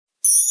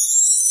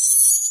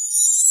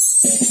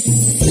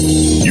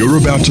You're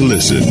about to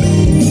listen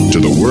to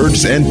the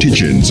words and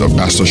teachings of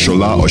Pastor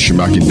Shola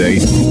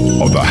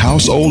Osunmakinde of the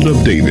Household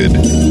of David.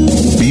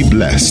 Be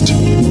blessed.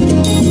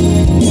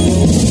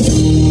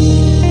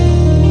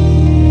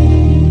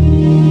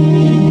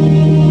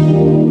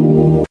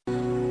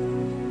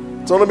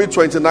 Deuteronomy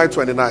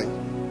 29:29.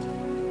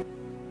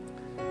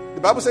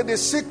 The Bible said the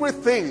secret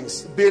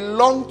things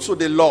belong to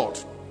the Lord,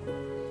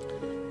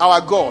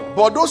 our God.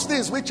 But those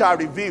things which are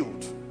revealed,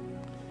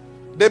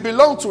 they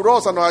belong to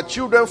us and our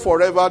children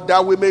forever,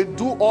 that we may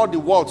do all the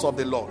works of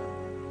the Lord.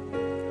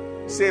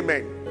 Say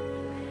amen.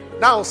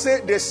 Now say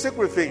the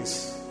secret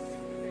things.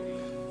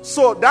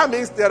 So that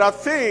means there are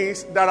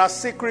things that are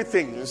secret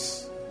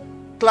things,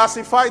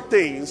 classified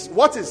things.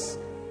 What's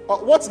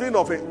the meaning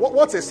of it?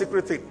 What's a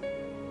secret thing?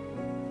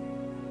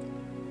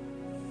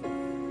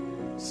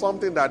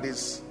 Something that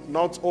is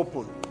not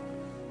open,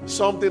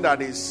 something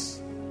that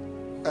is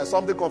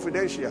something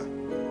confidential,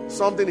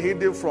 something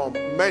hidden from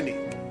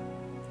many.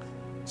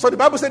 So the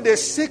Bible said the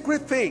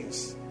secret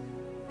things,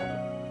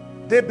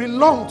 they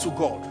belong to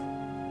God.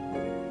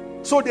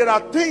 So there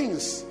are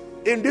things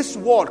in this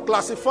world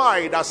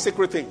classified as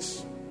secret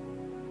things.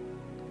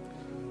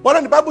 But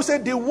then the Bible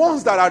said the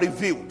ones that are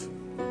revealed.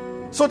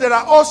 So there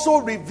are also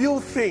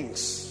revealed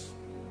things.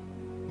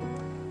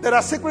 There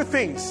are secret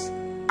things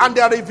and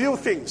there are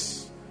revealed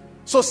things.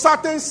 So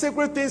certain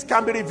secret things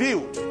can be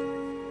revealed.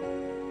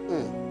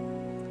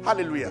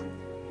 Hallelujah.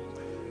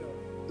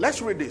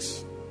 Let's read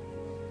this.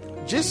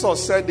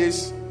 Jesus said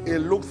this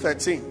in Luke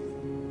 13.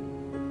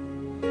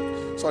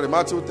 Sorry,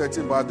 Matthew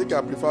 13, but I think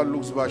I prefer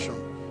Luke's version.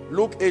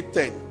 Luke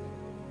 8:10.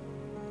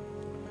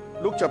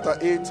 Luke chapter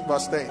 8,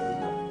 verse 10.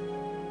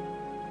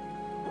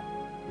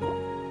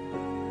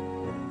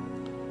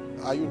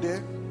 Are you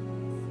there?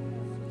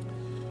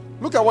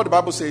 Look at what the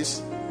Bible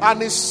says.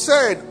 And he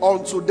said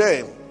unto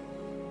them,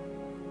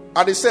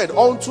 and he said,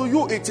 unto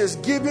you it is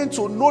given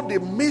to know the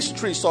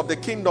mysteries of the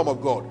kingdom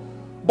of God.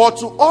 But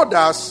to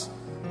others,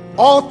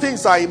 all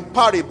things are in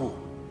parable,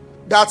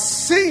 that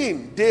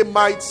seeing they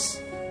might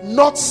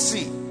not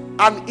see,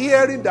 and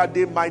hearing that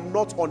they might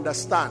not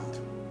understand.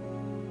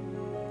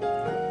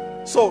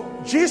 So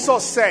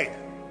Jesus said,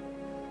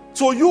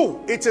 to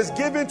you it is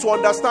given to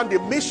understand the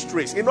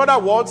mysteries. In other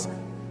words,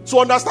 to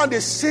understand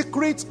the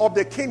secrets of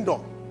the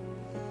kingdom.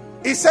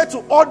 He said to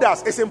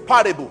others, it's in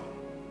parable.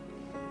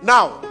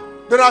 Now,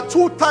 there are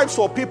two types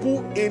of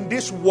people in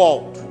this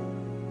world.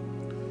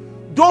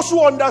 Those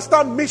who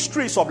understand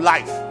mysteries of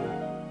life,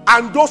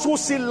 and those who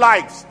see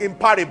lives in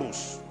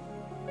parables.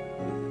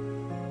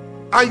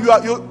 And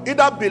you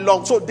either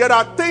belong. So there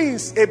are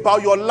things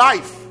about your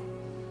life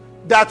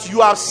that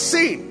you have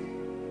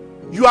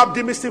seen, you have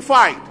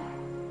demystified.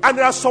 And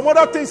there are some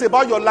other things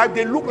about your life,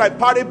 they look like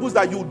parables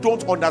that you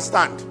don't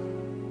understand.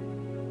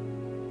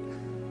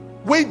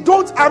 We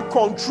don't have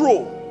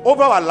control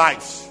over our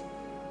lives.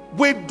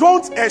 We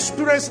don't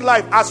experience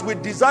life as we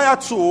desire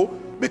to,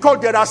 because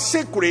there are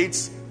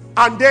secrets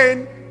and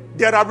then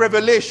there are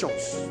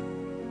revelations.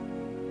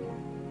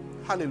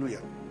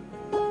 Hallelujah.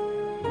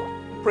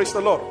 Praise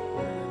the Lord.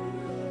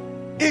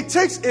 It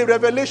takes a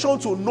revelation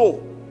to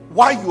know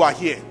why you are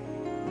here.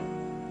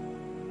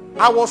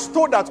 I was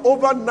told that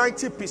over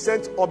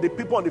 90% of the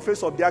people on the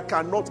face of the earth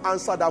cannot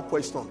answer that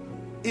question.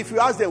 If you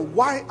ask them,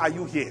 why are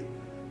you here?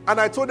 And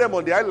I told them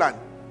on the island,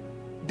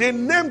 the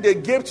name they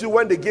gave to you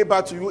when they gave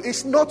back to you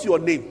is not your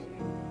name.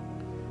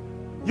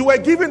 You were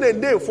given a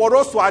name for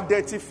us to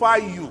identify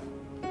you.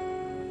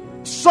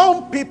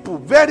 Some people,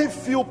 very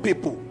few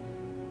people,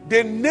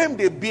 the name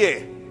they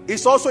bear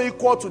is also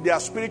equal to their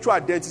spiritual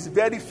identity.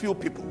 Very few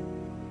people.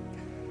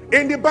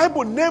 In the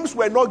Bible, names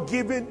were not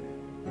given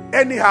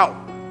anyhow.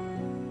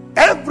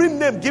 Every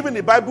name given in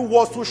the Bible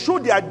was to show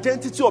the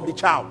identity of the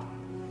child.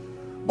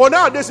 But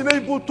nowadays,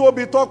 people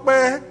Toby,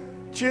 Tokpe,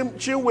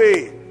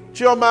 Chinwe,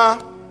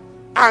 Chioma,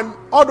 and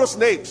all those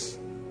names.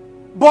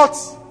 But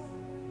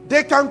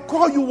they can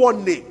call you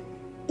one name.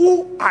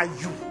 Who are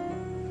you?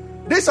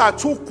 These are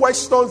two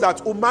questions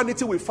that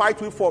humanity will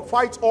fight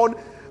on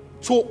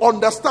to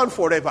understand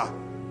forever.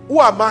 Who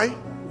am I?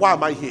 Why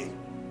am I here?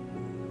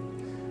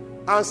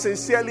 And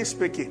sincerely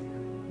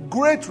speaking,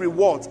 great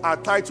rewards are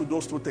tied to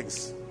those two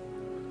things.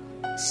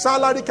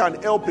 Salary can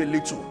help a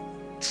little.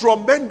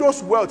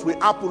 Tremendous wealth will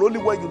happen only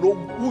when you know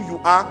who you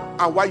are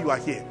and why you are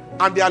here.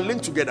 And they are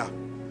linked together.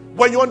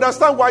 When you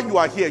understand why you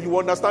are here, you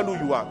understand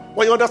who you are.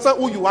 When you understand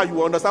who you are,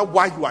 you understand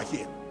why you are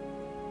here.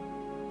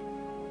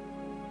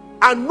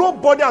 And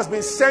nobody has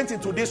been sent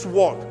into this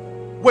world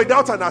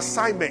without an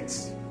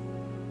assignment.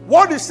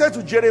 What he said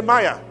to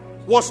Jeremiah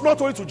was not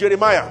only to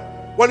Jeremiah.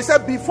 When he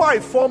said, before I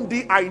formed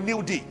thee, I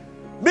knew thee.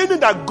 Meaning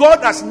that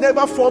God has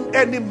never formed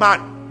any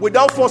man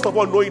without first of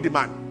all knowing the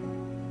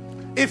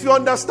man. If you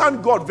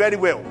understand God very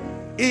well,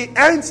 he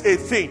ends a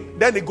thing,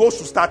 then he goes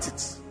to start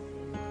it.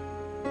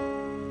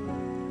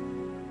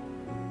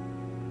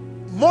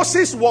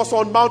 Moses was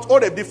on Mount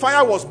Horeb. The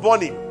fire was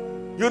burning.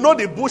 You know,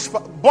 the bush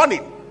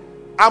burning.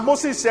 And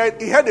Moses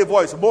said, he heard a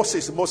voice,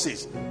 Moses,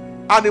 Moses.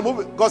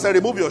 And God said,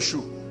 remove your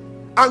shoe.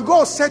 And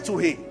God said to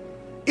him,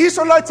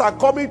 Israelites are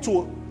coming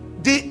to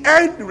The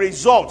end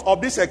result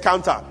of this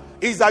encounter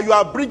is that you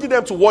are bringing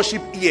them to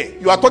worship here.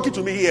 You are talking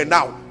to me here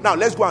now. Now,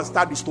 let's go and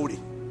start the story.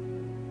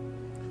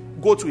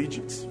 Go to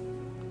Egypt.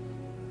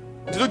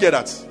 Did you get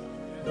that?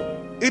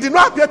 It did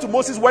not appear to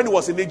Moses when he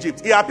was in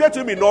Egypt. It appeared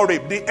to him in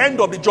Horeb, the end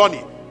of the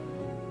journey.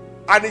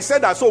 And he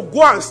said that, so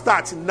go and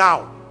start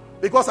now.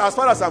 Because as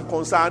far as I'm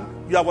concerned,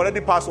 you have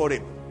already passed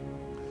Horeb.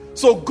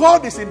 So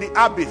God is in the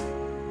abyss.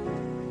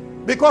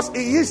 Because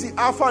he is the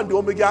Alpha and the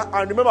Omega.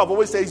 And remember, I've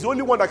always said he's the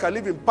only one that can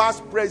live in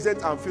past,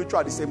 present, and future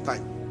at the same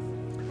time.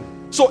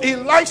 So he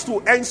likes to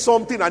end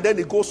something and then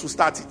he goes to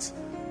start it.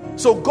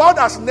 So God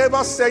has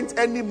never sent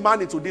any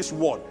man into this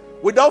world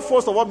without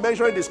first of all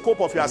mentioning the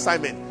scope of your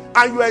assignment.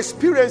 And your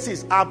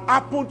experiences have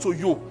happened to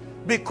you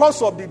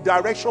because of the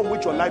direction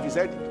which your life is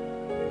headed.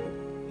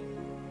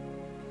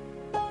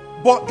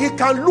 But it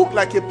can look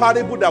like a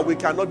parable that we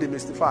cannot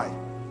demystify.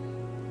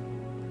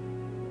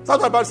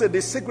 Sometimes about say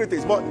the secret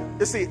is, but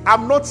you see,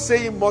 I'm not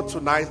saying more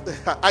tonight.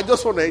 I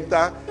just want to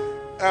enter.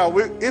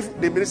 If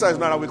the minister is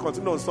not, we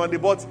continue on Sunday.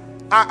 But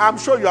I'm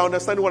sure you are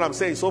understanding what I'm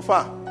saying so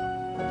far.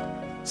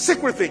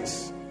 Secret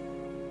things.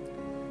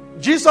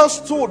 Jesus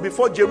stood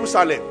before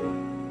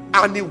Jerusalem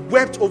and he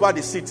wept over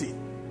the city.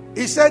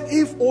 He said,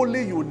 if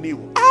only you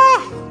knew.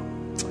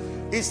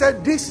 He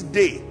said, this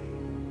day,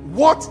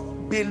 what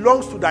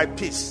belongs to thy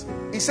peace?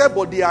 He said,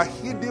 but they are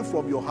hidden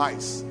from your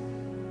eyes.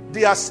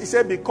 He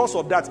said, because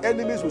of that,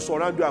 enemies will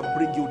surround you and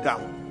bring you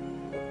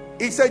down.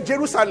 He said,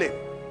 Jerusalem,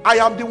 I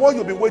am the one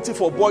you've been waiting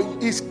for, but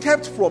it's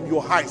kept from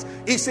your eyes.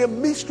 It's a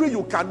mystery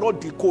you cannot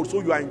decode, so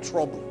you are in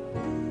trouble.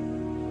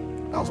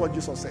 That's what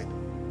Jesus said.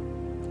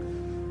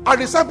 And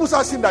disciples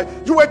asked him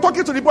that, you were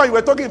talking to the boy, you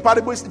were talking in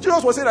parables.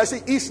 Jesus was saying, I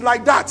say, it's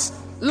like that.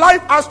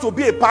 Life has to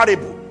be a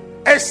parable.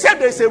 Except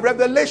there is a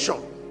revelation,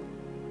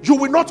 you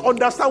will not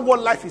understand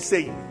what life is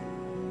saying.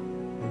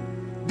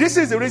 This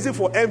is the reason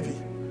for envy.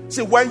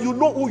 See, when you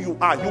know who you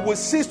are, you will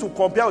cease to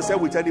compare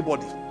yourself with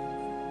anybody.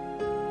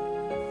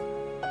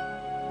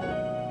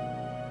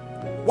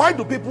 Why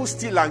do people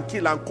steal and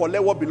kill and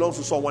collect what belongs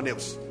to someone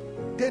else?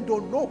 They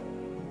don't know.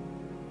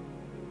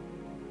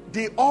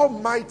 The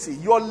Almighty,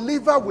 your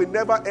liver will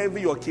never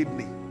envy your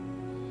kidney.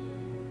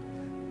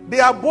 They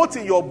are both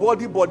in your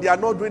body, but they are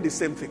not doing the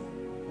same thing.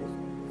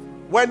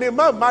 When a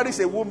man marries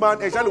a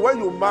woman, especially when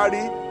you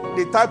marry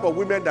the type of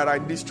women that are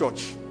in this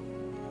church,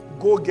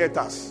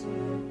 go-getters,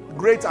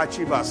 great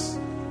achievers,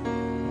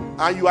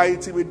 and you are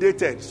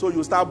intimidated, so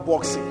you start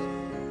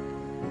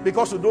boxing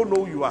because you don't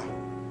know who you are.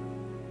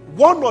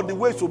 One of the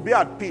ways to be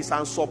at peace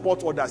and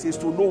support others is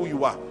to know who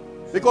you are.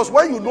 Because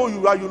when you know who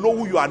you are, you know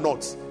who you are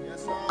not.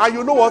 And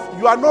you know what?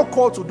 You are not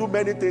called to do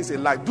many things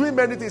in life. Doing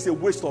many things is a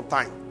waste of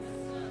time.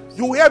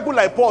 You hear people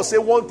like Paul say,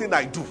 one thing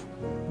I do.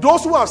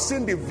 Those who have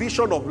seen the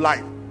vision of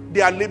life,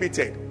 they are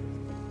limited.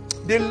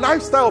 The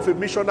lifestyle of a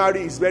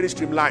missionary is very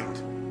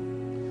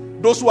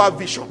streamlined. Those who have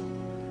vision.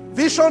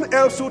 Vision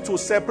helps you to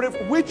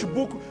separate which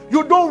book.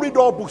 You don't read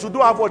all books. You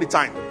don't have all the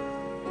time.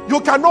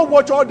 You cannot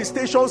watch all the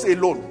stations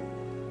alone.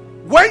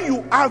 When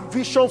you have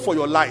vision for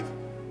your life,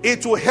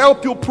 it will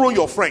help you prune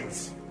your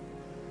friends.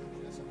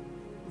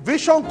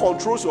 Vision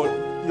controls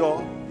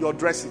your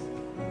dressing.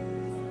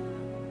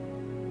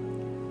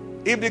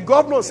 If the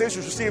governor says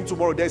you should see him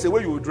tomorrow, there's a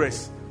way you will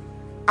dress.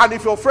 And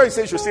if your friend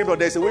says you should see him,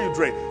 there's a way you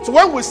dress. So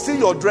when we see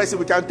your dressing,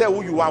 we can tell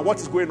who you are, what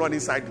is going on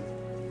inside you.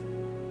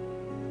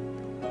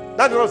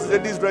 That's not to say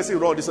this dressing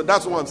wrong.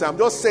 That's what I'm saying. I'm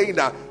just saying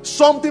that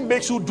something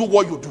makes you do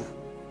what you do.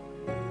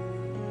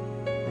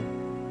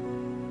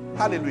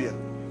 Hallelujah.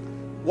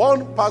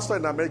 One pastor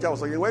in America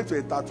he went to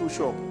a tattoo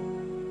shop.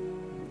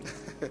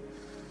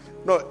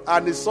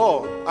 And he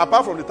saw,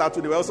 apart from the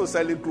tattoo, they were also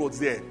selling clothes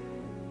there.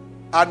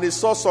 And he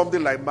saw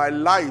something like, my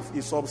life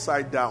is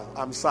upside down,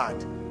 I'm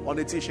sad, on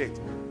a t-shirt.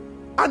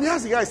 And he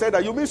asked the guy, said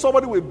that, you mean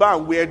somebody will buy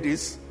and wear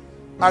this?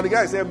 And the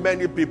guy said,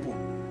 many people.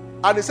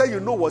 And he said, you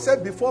know what? He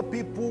said, before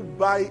people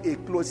buy a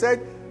clothes, he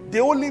said,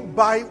 they only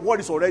buy what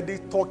is already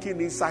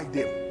talking inside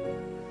them.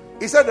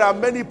 He said, there are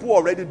many people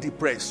already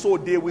depressed, so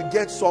they will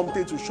get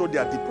something to show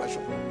their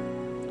depression.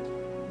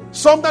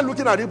 Sometimes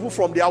looking at people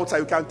from the outside,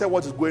 you can tell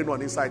what is going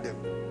on inside them.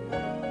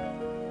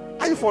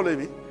 Are you following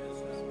me?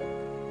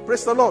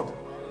 Praise the Lord.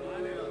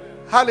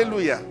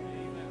 Hallelujah.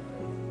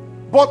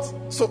 But,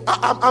 so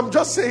I'm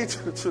just saying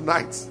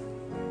tonight,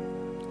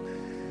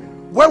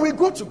 when we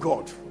go to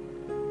God,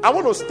 I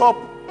want to stop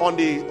on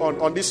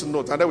this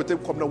note, and then we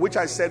take communion, which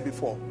I said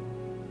before.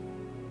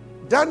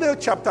 Daniel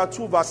chapter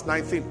 2, verse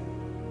 19.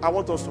 I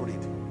want us to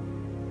read.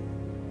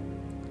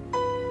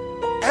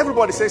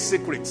 Everybody says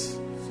secrets.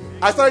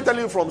 I started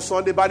telling you from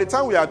Sunday, by the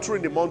time we are through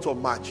in the month of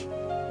March,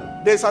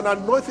 there's an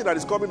anointing that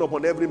is coming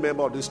upon every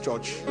member of this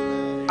church.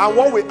 And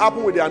what will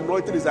happen with the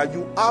anointing is that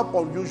you have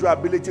unusual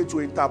ability to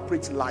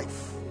interpret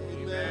life.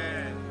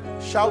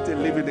 Amen. Shout a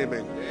living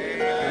amen.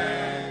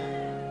 Amen.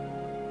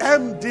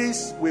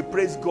 MDs will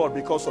praise God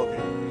because of you.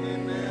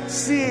 Amen.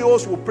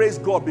 CEOs will praise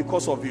God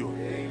because of you.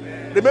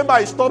 Amen. Remember,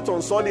 I stopped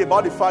on Sunday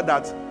about the fact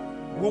that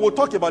we will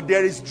talk about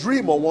there is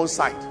dream on one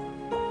side.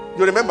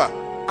 You remember?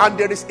 And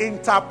there is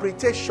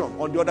interpretation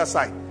on the other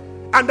side.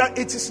 And that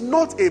it is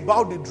not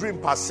about the dream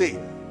per se.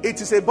 It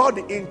is about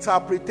the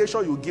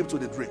interpretation you give to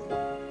the dream.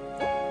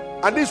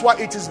 And this is why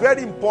it is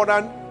very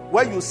important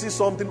when you see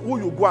something, who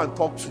you go and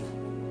talk to.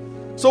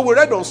 So we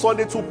read on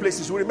Sunday 2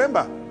 places. You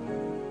remember?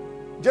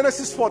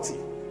 Genesis 40.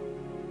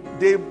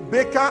 The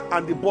baker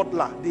and the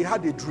butler, they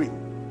had a dream.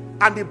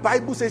 And the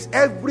Bible says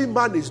every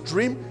man is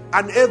dream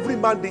and every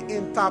man the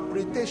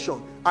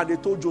interpretation. And they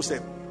told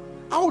Joseph.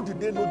 How did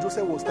they know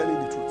Joseph was telling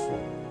the truth?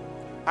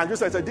 And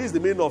Joseph said, this is the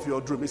meaning of your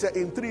dream. He said,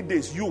 in 3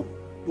 days, you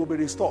will be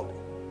restored.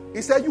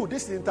 He said,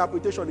 this is the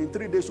interpretation. In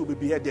 3 days, you'll be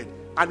beheaded.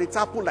 And it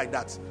happened like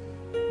that.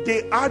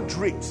 They had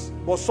dreams,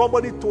 but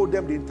somebody told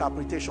them the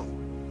interpretation.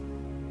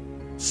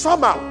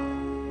 Somehow,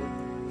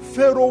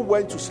 Pharaoh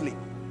went to sleep.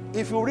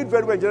 If you read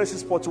very well in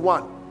Genesis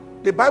 41,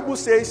 the Bible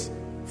says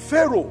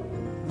Pharaoh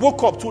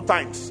woke up 2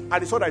 times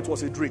and he saw that it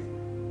was a dream.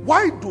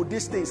 Why do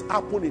these things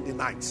happen in the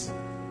night?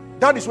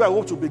 That is where I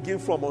hope to begin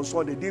from on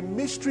Sunday. The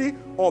mystery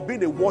of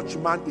being a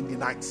watchman in the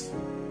night.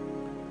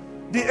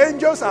 The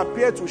angels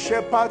appeared to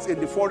shepherds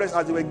in the forest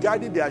as they were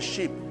guiding their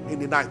sheep in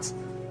the night.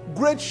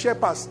 Great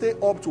shepherds stay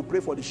up to pray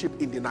for the sheep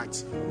in the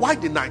night. Why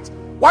the night?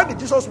 Why did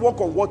Jesus walk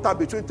on water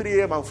between 3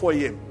 a.m. and 4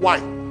 a.m.? Why?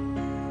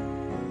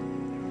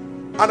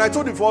 And I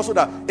told you also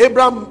that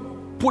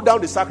Abraham put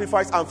down the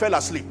sacrifice and fell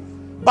asleep.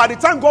 By the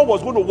time God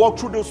was going to walk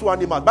through those 2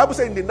 animals, the Bible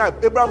says in the night,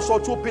 Abraham saw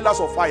 2 pillars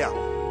of fire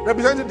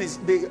representing this,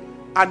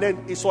 and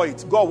then he saw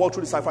it. God walked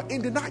through the sacrifice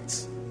in the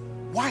night.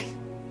 Why?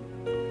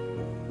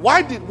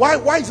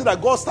 Why is it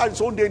that God started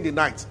his own day in the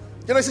night?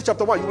 Genesis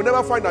chapter 1, you will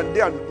never find a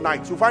day and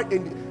night. You find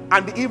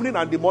and the evening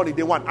and the morning,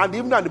 day 1, and the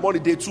evening and the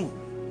morning, day 2.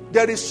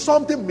 There is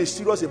something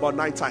mysterious about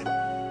nighttime.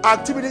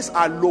 Activities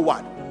are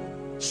lowered.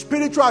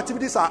 Spiritual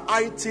activities are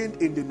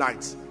heightened in the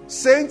night.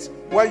 Saints,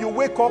 when you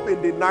wake up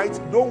in the night,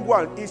 don't go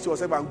and ease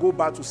yourself and go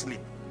back to sleep.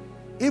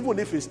 Even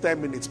if it's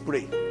 10 minutes,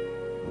 pray.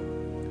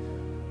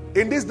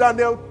 In this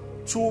Daniel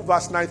 2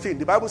 verse 19,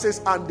 the Bible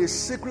says, and the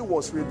secret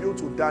was revealed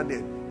to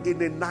Daniel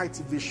in a night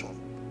vision.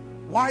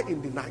 Why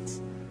in the night?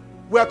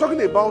 We are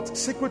talking about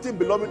secret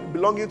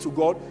belonging to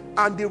God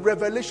and the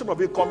revelation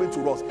of it coming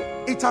to us.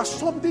 It has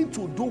something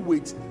to do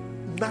with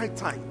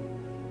nighttime.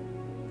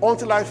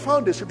 Until I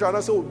found the scripture and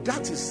I said, oh,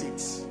 that is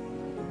it.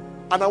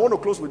 And I want to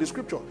close with the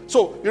scripture.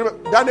 So, you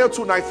remember, Daniel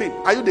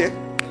 2:19. Are you there?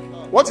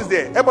 What is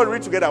there? Everybody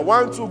read together.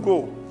 1, 2,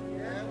 go.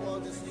 There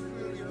was the secret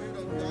revealed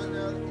of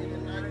Daniel in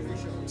a night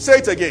vision. Say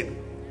it again.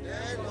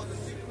 There was the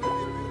secret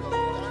revealed of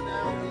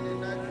Daniel in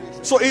a night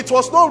vision. So it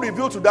was not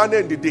revealed to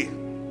Daniel in the day.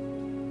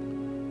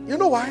 You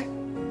know why?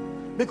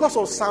 Because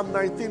of Psalm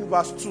 19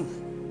 verse 2.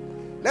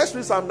 Let's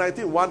read Psalm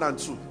 19, 1 and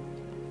 2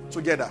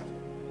 together.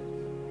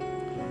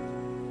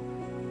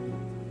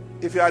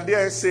 If you are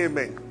there, say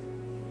amen.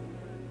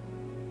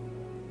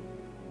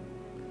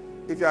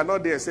 If you are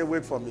not there, say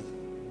wait for me.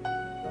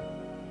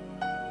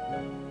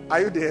 Are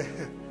you there?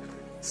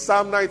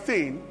 Psalm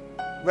 19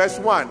 verse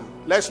 1.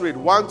 Let's read.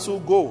 1, 2,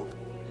 go.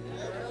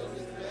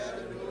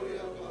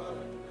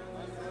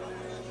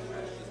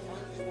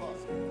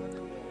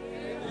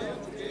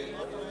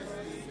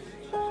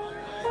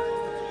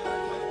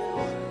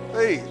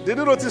 Hey, did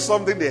you notice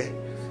something there?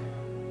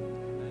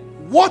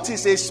 What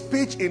is a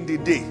speech in the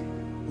day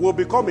will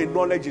become a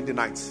knowledge in the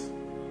night.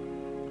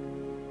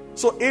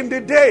 So in the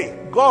day,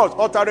 God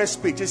uttered a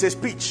speech. It's a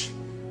speech.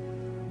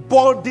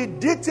 But the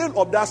detail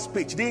of that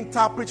speech, the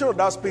interpretation of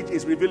that speech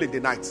is revealed in the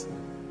night.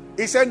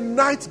 He said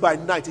night by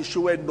night he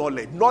showed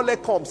knowledge.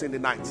 Knowledge comes in the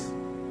night.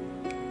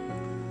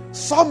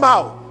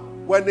 Somehow,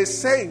 when the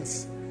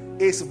saints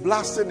is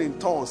blasting in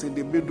tongues in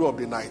the middle of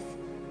the night,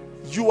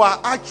 you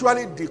are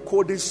actually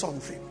decoding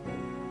something.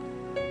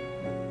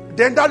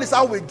 Then that is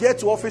how we get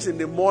to office in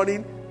the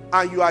morning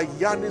and you are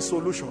yearning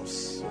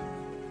solutions.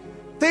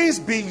 Things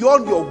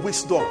beyond your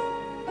wisdom.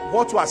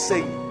 What you are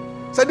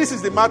saying. So this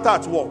is the matter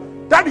at work.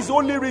 That is the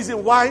only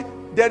reason why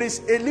there is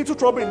a little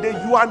trouble in there.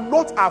 You are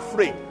not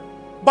afraid.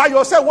 By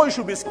yourself, what you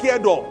should be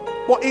scared of.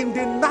 But in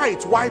the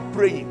night, while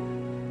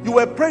praying, you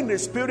were praying in the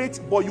spirit,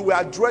 but you were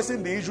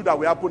addressing the issue that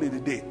will happen in the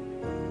day.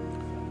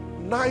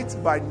 Night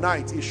by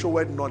night, he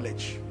showed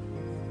knowledge.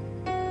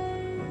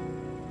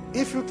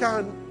 If you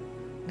can,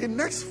 the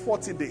next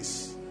 40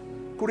 days,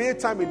 create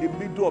time in the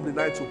middle of the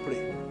night to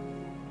pray.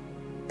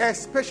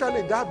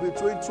 Especially that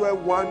between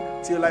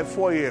 12:1 till like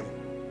 4 a.m.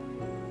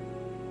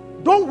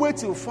 Don't wait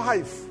till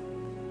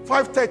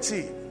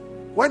 5:30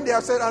 when they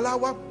have said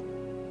Allah.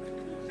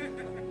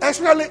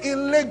 Especially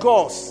in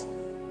Lagos,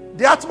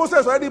 the atmosphere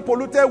is already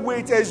polluted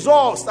with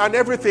exhaust and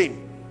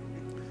everything.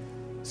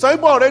 Some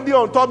people already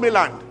on top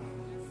Milan.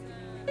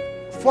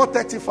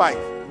 4:35.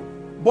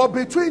 But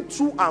between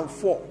 2 and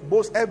 4,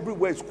 most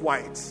everywhere is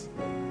quiet.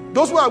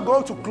 Those who have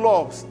gone to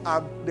clubs,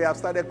 they have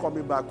started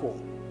coming back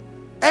home.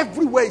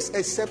 Everywhere is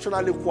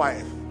exceptionally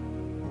quiet.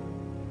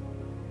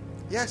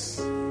 Yes.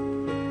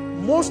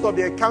 Most of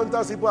the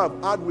encounters people have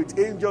had with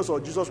angels or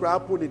Jesus will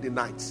happen in the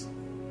night.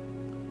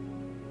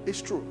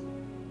 It's true.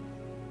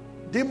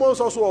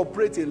 Demons also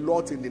operate a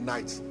lot in the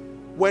night.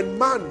 When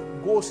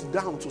man goes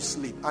down to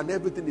sleep and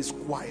everything is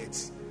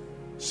quiet,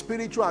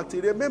 spiritual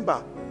activity.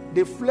 Remember,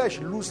 the flesh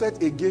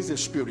loseth against the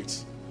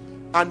spirit.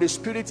 and the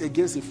spirit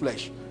against the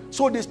flesh.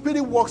 So the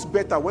spirit works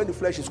better when the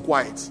flesh is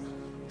quiet.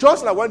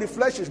 Just like when the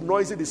flesh is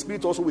noisy, the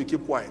spirit also will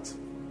keep quiet.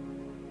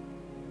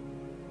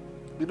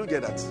 Did you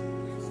get that?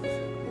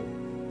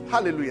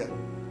 Hallelujah.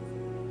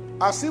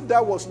 As if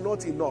that was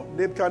not enough,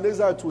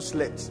 Nebuchadnezzar too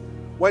slept.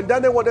 When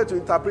Daniel wanted to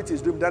interpret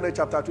his dream, Daniel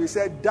chapter 2, he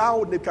said,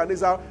 thou,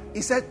 Nebuchadnezzar,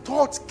 he said,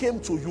 thoughts came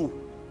to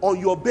you on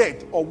your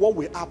bed or what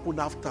will happen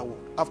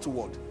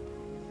afterward.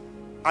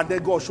 And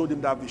then God showed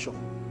him that vision.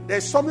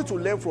 There's something to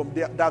learn from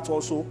that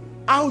also.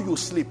 How you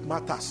sleep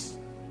matters.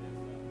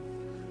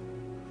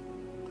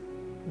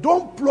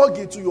 Don't plug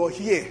into your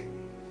ear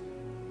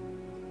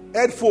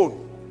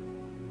headphone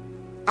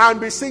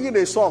and be singing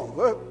a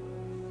song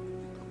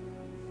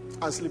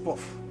and sleep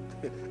off.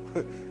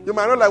 You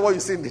might not like what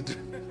you sing it.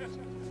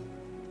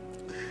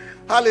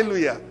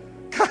 Hallelujah.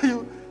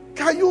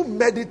 Can you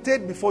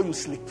meditate before you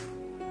sleep?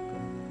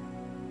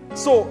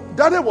 So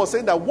Daniel was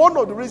saying that one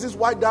of the reasons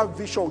why that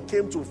vision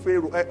came to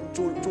Pharaoh,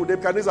 to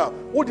Nebuchadnezzar,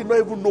 who did not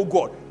even know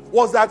God,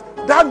 was that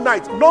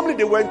night, normally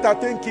they were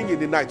entertaining king in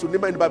the night. To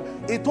name in the Bible,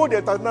 he told the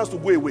entertainers to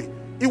go away.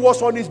 He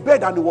was on his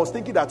bed and he was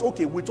thinking that,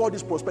 okay, with all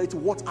this prosperity,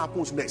 what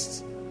happens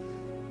next?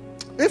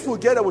 If we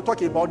get there, we're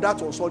talking about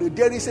that on Sunday.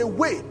 There is a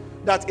way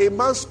that a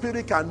man's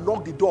spirit can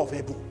knock the door of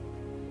heaven.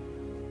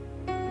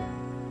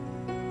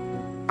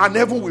 And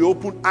heaven will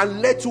open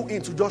and let you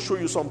in to just show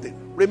you something.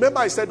 Remember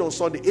I said on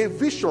Sunday, a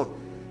vision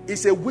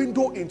is a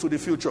window into the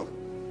future.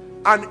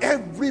 And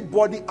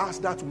everybody has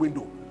that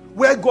window.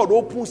 Where God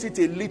opens it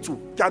a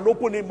little, can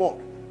open it more.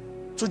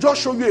 To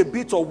just show you a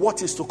bit of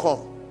what is to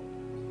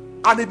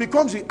come. And it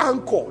becomes the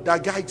anchor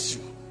that guides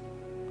you.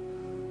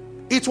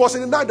 It was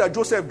in the night that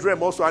Joseph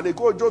dreamed also. And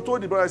Joe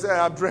told the brother, I said,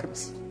 I have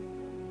dreamt.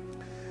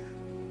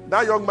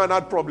 That young man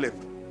had problem.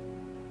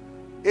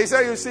 He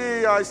said, you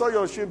see, I saw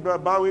your sheep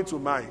bowing to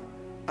mine.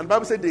 And the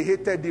Bible said they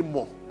hated him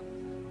more.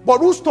 But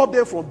who stopped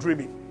them from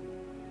dreaming?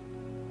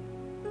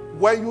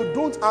 When you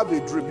don't have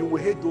a dream, you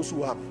will hate those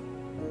who have.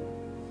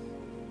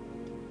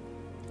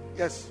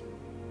 Yes.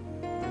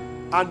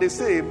 And they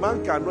say a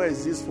man cannot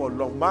exist for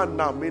long. Man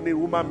now, meaning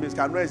woman means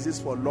cannot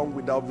exist for long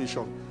without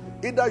vision.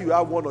 Either you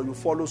have one or you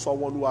follow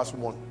someone who has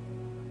one.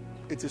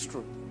 It is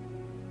true.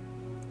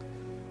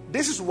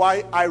 This is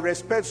why I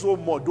respect so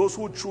much those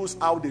who choose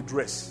how they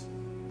dress.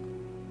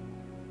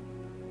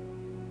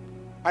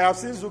 I have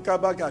seen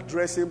Zuckerberg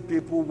addressing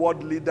people,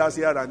 world leaders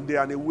here and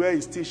there, and he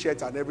wears his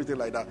t-shirt and everything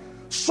like that.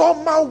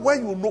 Somehow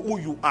when you know who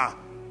you are,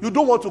 you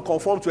don't want to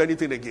conform to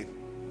anything again.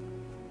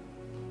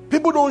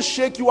 People don't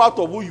shake you out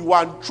of who you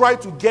are and try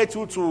to get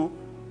you to.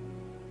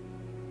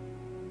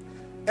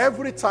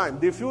 Every time,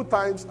 the few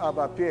times I've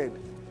appeared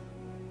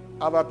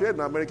in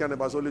American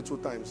Embassy only 2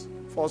 times.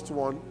 First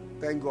one,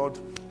 thank God,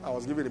 I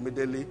was given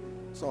immediately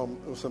so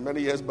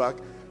many years back.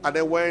 And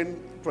then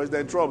when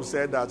President Trump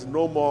said that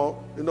no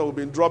more, we've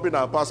been dropping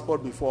our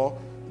passport before,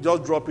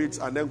 just drop it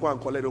and then go and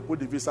collect or put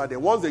the visa there.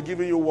 Once they're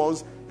giving you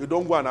once, you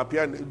don't go and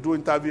appear and do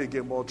interview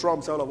again. But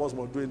Trump said all of us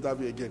must do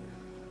interview again.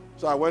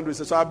 So I went,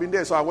 so I've been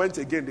there. So I went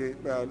again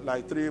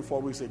like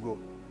 3-4 weeks ago.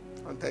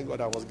 And thank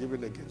God I was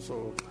given again.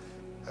 So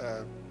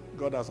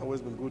God has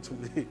always been good to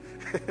me.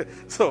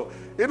 So,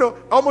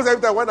 almost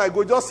every time when I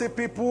go, just see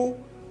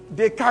people,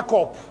 they cack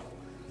up.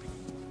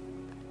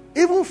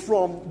 Even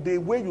from the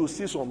way you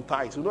see some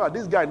ties.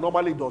 This guy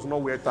normally does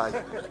not wear ties.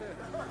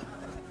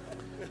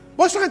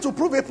 But trying to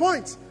prove a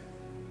point.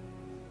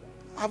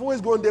 I've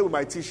always gone there with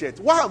my t-shirt.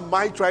 Why am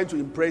I trying to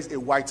impress a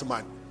white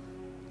man?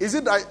 Is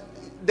it that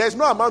there's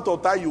no amount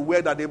of tie you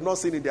wear that they've not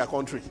seen in their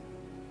country?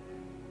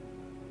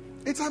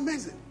 It's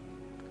amazing.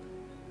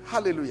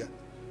 Hallelujah.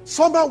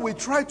 Somehow we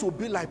try to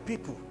be like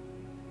people.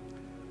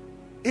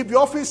 If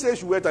your office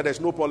says you wear that,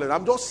 there's no problem.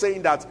 I'm just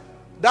saying that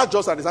that's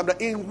just an example.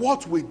 In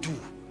what we do,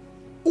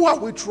 who are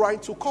we trying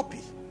to copy?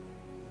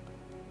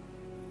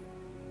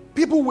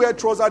 People wear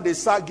trousers, they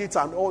sag it,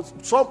 and all.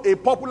 A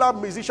popular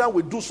musician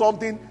will do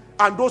something,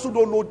 and those who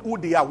don't know who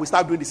they are will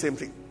start doing the same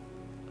thing.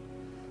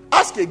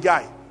 Ask a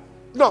guy.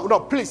 No,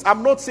 please,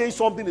 I'm not saying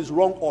something is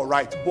wrong or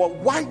right, but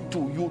why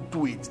do you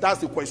do it? That's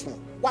the question.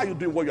 Why are you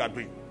doing what you are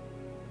doing?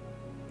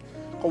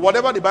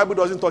 Whatever the Bible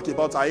doesn't talk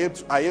about, I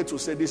hate to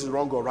say this is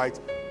wrong or right.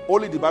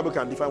 Only the Bible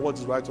can define what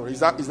is right or wrong. Is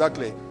that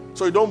clear?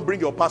 So you don't bring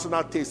your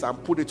personal taste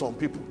and put it on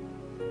people.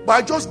 But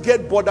I just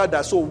get bothered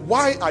that, so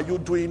why are you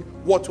doing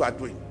what you are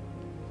doing?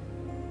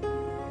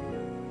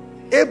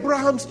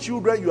 Abraham's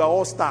children, you are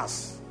all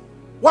stars.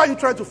 Why are you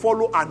trying to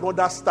follow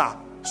another star?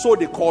 So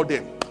they call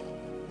them.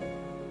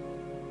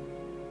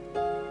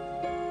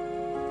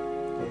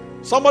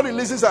 Somebody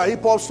listens to a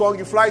hip-hop song,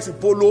 he flies in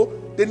polo.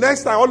 The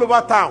next time, all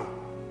over town.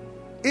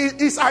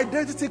 It's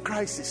identity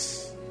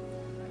crisis.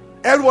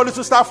 Everyone needs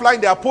to start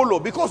flying their polo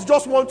because you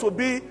just want to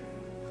be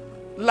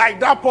like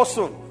that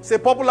person. It's a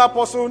popular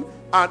person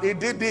and he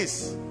did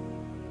this.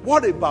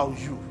 What about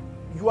you?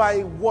 You are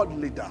a world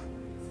leader.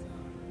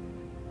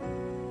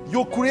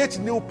 You create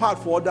new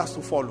path for others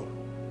to follow.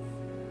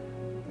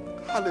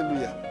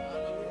 Hallelujah.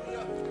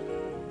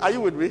 Are you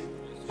with me?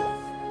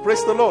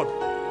 Praise the Lord.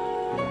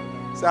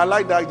 Say, I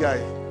like that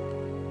guy.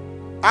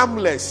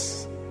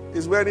 Armless.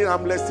 is wearing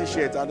armless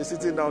t-shirt and is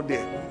sitting down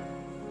there.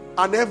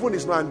 And heaven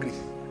is not angry.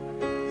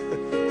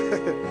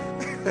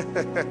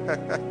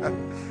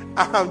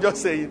 I'm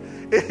just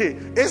saying.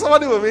 Hey,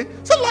 somebody with me?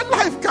 So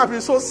life can be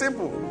so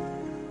simple.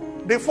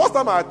 The first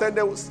time I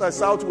attended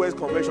Southwest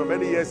Convention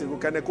many years ago,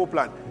 Kaneko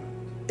Plan,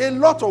 a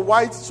lot of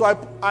white, so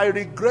I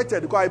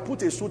regretted because I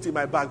put a suit in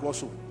my bag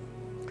also.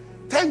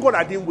 Thank God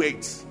I didn't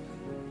wait.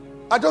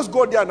 I just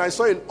got there and I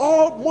saw it.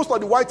 Most of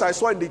the whites I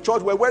saw in the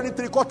church were wearing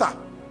 3/4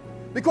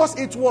 because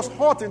it was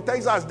hot in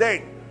Texas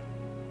then.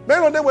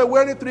 Many of them were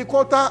wearing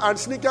 3/4 and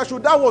sneaker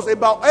shoes. That was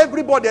about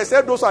everybody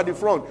except those at the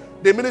front.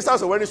 The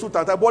ministers were wearing suit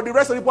and tie, but the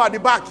rest of the people at the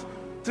back,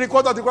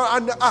 3/4.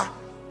 And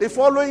the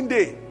following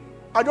day,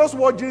 I just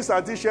wore jeans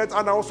and t-shirts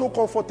and I was so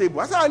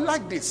comfortable. I said, I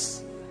like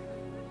this.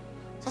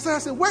 So I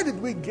said, where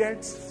did we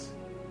get?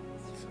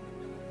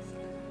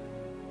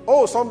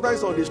 Oh,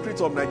 sometimes on the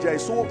streets of Nigeria,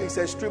 it's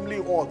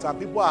extremely hot and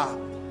people are.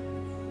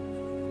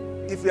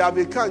 If you have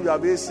a car, you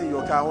have AC,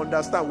 you can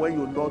understand when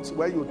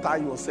you tie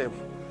yourself.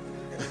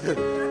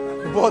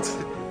 But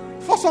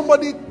for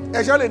somebody,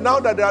 especially now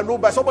that there are no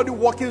bikes, somebody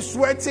walking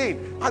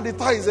sweating and the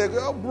tie is like,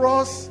 oh,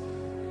 bros.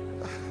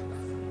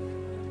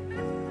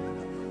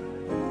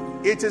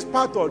 It is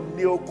part of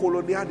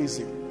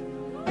neocolonialism.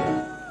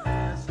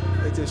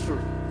 It is true.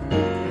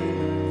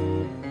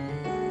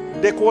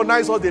 They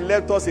colonize us, they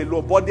left us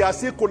alone, but they are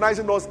still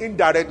colonizing us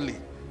indirectly.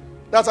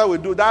 That's how we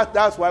do that.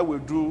 That's why we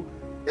do,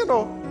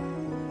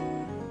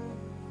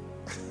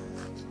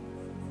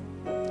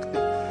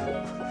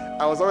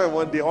 I was somewhere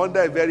one day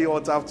under a very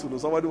hot afternoon.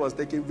 Somebody was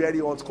taking very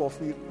hot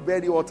coffee,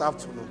 very hot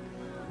afternoon.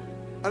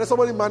 And then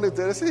somebody managed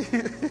to say,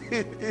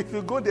 if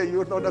you go there, you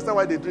will understand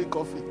why they drink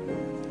coffee.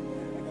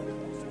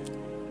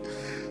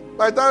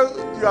 By the time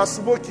you are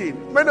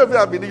smoking, many of you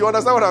have been, you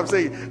understand what I'm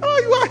saying? Oh,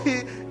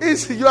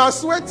 you are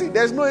sweating.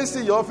 There's no AC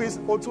in your office.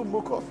 Otu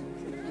coffee.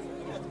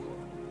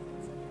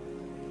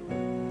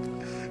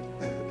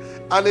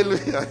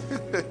 Hallelujah.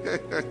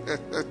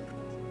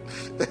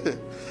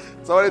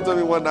 Somebody told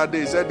me one that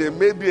day, he said they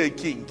made you a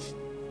king.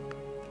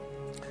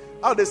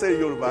 How they say in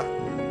Yoruba?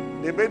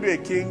 They made you a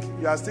king.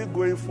 You are still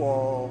going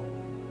for,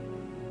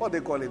 what they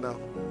call it now?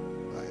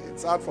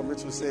 It's hard for me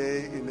to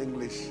say in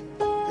English.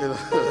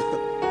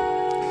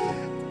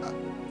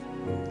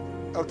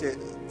 Okay,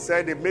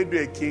 said they made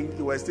you a king.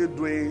 You were still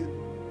doing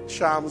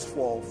charms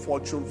for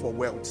fortune, for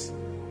wealth.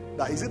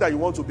 Now, is it that you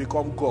want to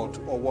become God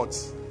or what?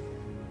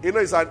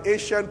 It's an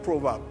ancient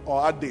proverb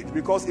or adage,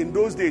 because in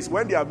those days,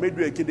 when they have made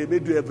you a king, they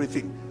made you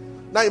everything.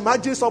 Now,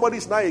 imagine somebody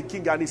is now a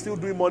king and he's still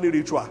doing money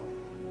ritual.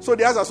 So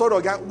there's a sort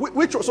of guy.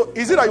 So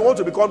is it that you want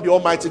to become the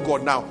Almighty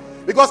God now?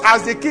 Because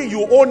as the king,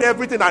 you own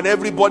everything and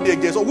everybody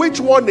again. So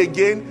which one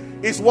again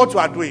is what you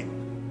are doing?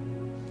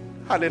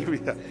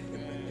 Hallelujah.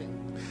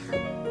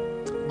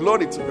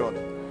 Glory to God.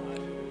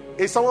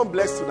 Is someone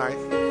blessed tonight?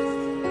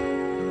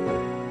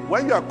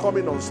 When you are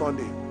coming on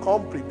Sunday,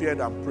 come prepared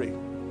and pray.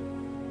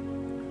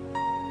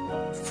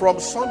 From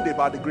Sunday,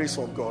 by the grace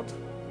of God,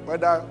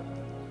 whether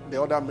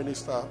the other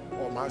minister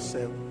or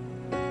myself,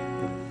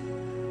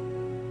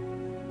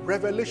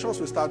 revelations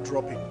will start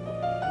dropping.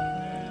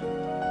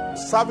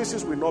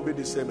 Services will not be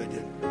the same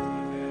again.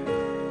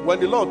 When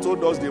the Lord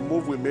told us the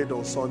move we made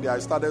on Sunday, I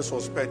started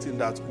suspecting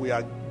that we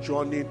are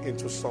journeying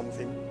into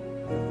something.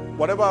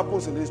 Whatever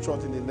happens in this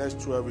church in the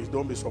next 12 weeks,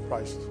 don't be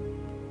surprised.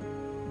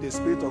 The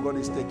Spirit of God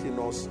is taking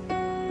us.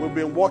 We've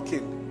been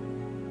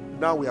walking.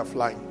 Now we are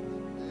flying.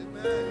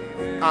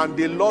 Amen. And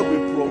the Lord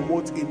will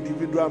promote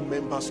individual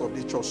members of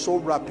the church so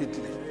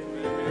rapidly.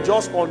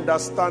 Just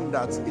understand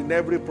that in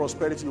every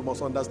prosperity, you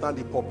must understand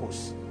the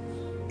purpose.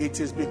 It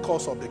is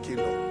because of the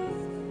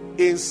kingdom.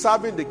 In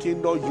serving the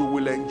kingdom, you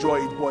will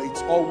enjoy it, but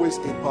it's always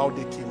about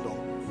the kingdom.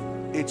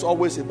 It's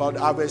always about,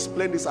 I've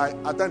explained this. I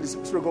think the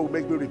Spirit of God will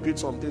make me repeat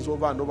some things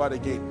over and over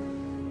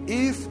again.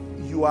 If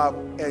you have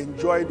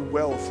enjoyed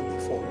wealth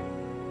before,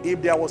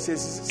 if there was a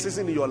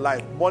season in your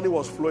life, money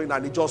was flowing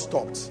and it just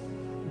stopped,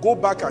 go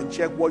back and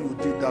check what you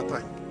did that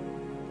time.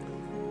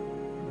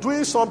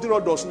 Doing something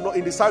that does not,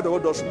 in the sight of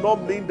God, does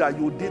not mean that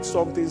you did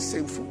something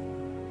sinful.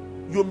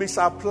 You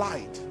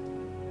misapplied.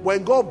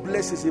 When God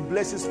blesses, He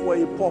blesses for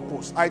a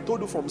purpose. I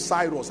told you from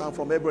Cyrus and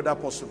from every other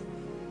person.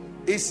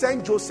 He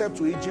sent Joseph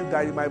to Egypt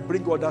that he might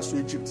bring others to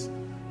Egypt.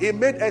 He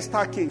made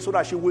Esther king so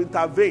that she will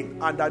intervene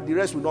and that the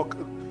rest will not.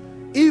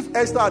 If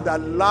Esther had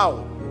allowed,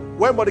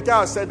 when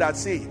Mordecai said that,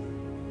 see,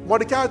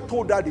 Mordecai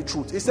told her the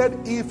truth. He said,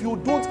 if you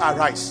don't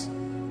arise,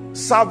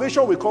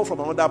 salvation will come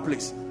from another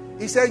place.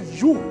 He said,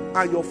 you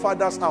and your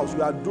father's house,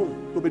 you are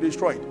doomed to be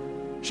destroyed.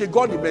 She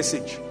got the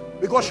message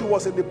because she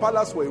was in the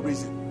palace for a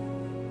reason.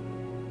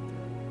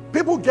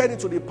 People get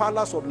into the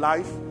palace of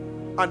life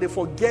and they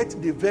forget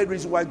the very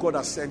reason why God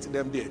has sent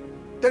them there.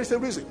 There is a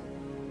reason.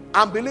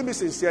 And believe me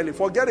sincerely,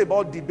 forget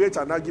about debates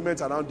and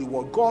arguments around the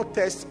world. God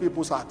tests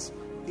people's hearts.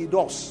 He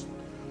does.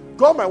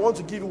 God might want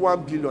to give you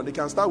 1 billion. They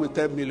can start with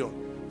 10 million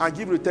and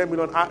give you 10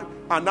 million.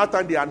 And that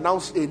time they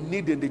announce a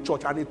need in the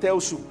church and he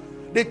tells you,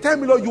 the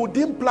 10 million, you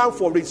didn't plan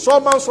for it.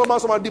 Somehow,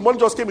 the money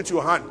just came into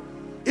your hand.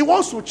 He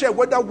wants to check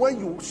whether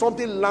when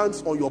something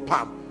lands on your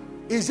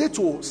palm, Is it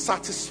to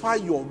satisfy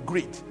your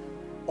greed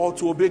or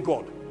to obey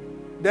God?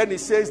 Then he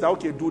says that,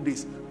 okay, do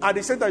this. At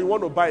the same time, you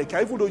want to buy a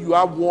car, even though you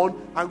have one,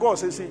 and God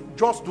says, see,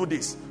 just do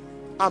this.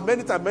 And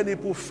many times, many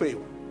people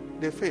fail.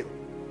 They fail.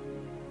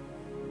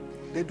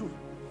 They do.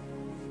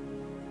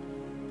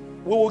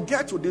 We will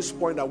get to this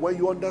point that when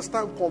you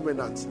understand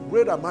covenants,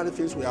 great and mighty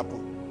things will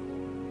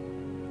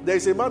happen. There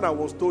is a man I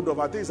was told of,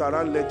 I think it's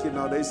around Lekki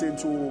now,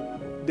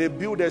 they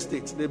build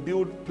estates, they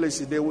build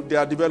places, they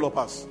are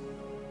developers.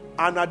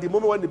 And at the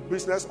moment when the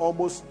business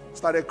almost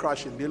started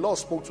crashing, the Lord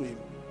spoke to him.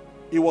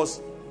 He was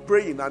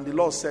praying, and the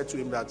Lord said to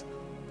him that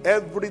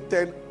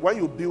when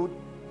you build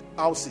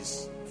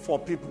houses for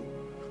people,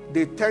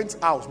 the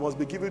 10th house must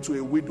be given to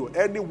a widow.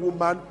 Any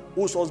woman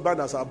whose husband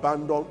has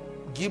abandoned,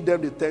 give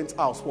them the 10th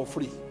house for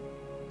free.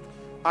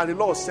 And the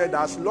Lord said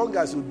that as long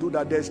as you do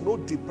that, there's no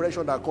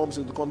depression that comes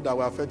into come that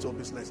will affect your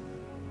business.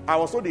 I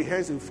was told he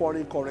hands in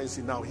foreign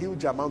currency now,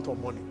 huge amount of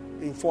money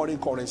in foreign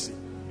currency.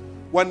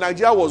 When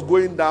Nigeria was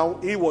going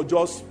down, he was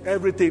just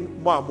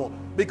everything more and more.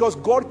 Because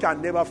God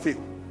can never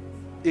fail.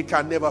 He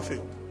can never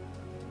fail.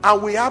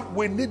 And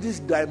we need this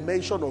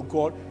dimension of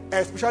God,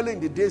 especially in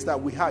the days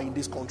that we are in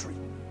this country.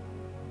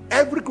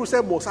 Every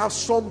Christian must have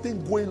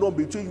something going on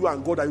between you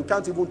and God that you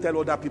can't even tell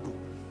other people.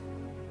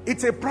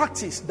 It's a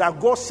practice that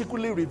God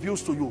secretly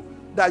reveals to you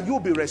that you'll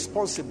be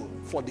responsible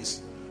for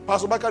this.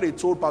 Pastor Bakari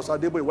told Pastor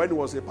Adeboye when he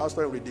was a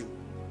pastor in Redeem.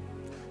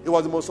 He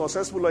was the most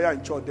successful lawyer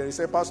in church. Then he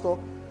said, Pastor,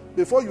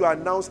 before you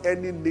announce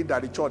any need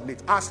that the church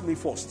needs, ask me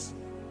first.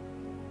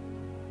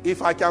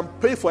 If I can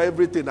pay for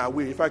everything, I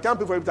will. If I can't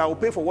pay for everything, I will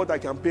pay for what I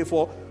can pay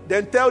for.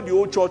 Then tell the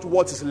whole church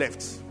what is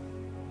left.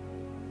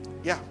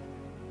 Yeah.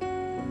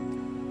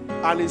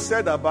 And he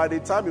said that by the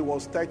time he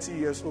was 30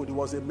 years old, he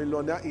was a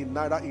millionaire in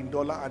naira, in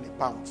dollar, and in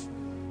pounds.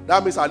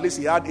 That means at least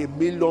he had $1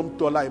 million,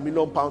 £1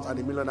 million, and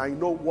 $1 million. I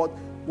know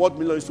what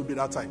million used to be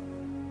that time.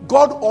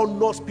 God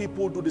honors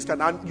people who do this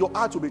kind, and your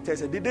heart will be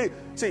tested.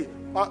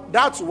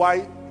 That's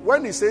why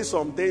when he says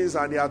some things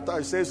and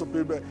he says some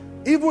people,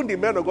 even the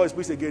men of God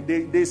speaks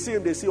again, they see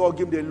him, they see all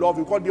him, they love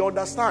him, because they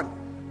understand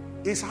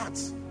his heart.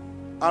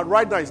 And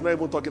right now he's not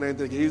even talking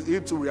anything again. He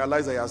to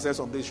realize that he has said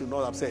something he should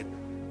not have said.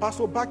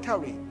 Pastor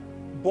Bakari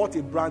bought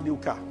a brand new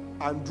car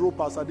and drove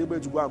Pastor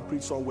Adeboye to go and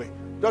preach somewhere.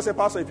 Just say,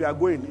 Pastor, if you are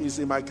going, it's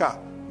in my car,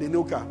 the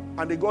new car.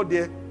 And they got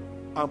there,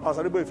 and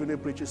Pastor Adeboye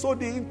finished preaching. So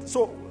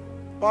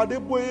Pastor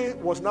Adeboye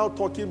was now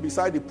talking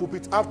beside the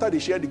pulpit after they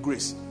shared the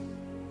grace.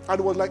 And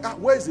he was like,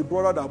 where is the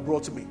brother that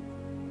brought me?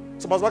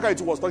 So Pastor Bakari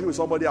was talking with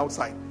somebody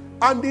outside.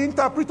 And the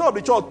interpreter of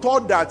the church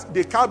thought that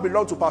the car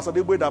belonged to Pastor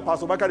Adeboye, that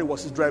Pastor Bakari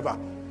was his driver.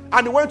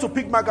 And he went to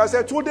pick Mark and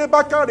said, today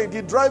Bakari,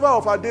 the driver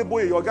of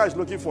Adeboye, your guy is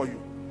looking for you.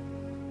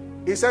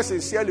 He said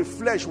sincerely,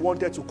 flesh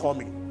wanted to call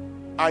me.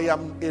 I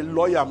am a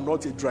lawyer, I'm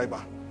not a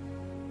driver.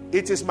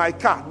 It is my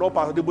car, not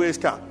Pastor Adeboye's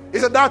car. He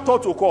said, that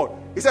thought to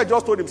call. He said,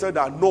 just told himself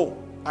that, no,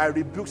 I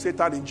rebuke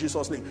Satan in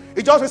Jesus' name.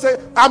 He just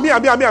said, I'm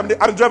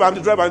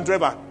the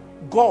driver.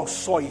 God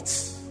saw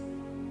it.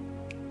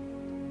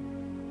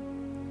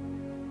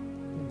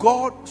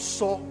 God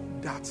saw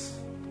that.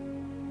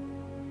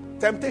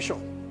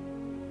 Temptation.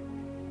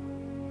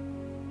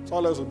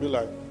 All else will be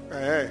like,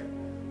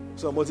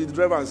 so but the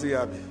driver and say,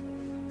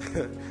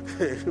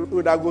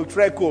 would I go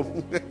trek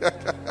home?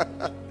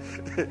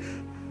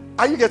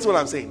 Are you getting what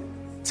I'm saying?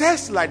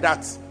 Test like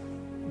that.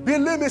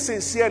 Believe me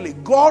sincerely,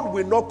 God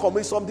will not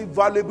commit something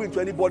valuable into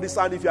anybody's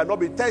hand if you are not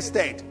being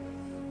tested.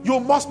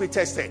 You must be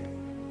tested.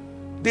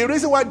 The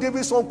reason why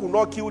David's son could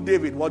not kill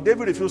David was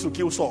David refused to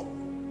kill Saul.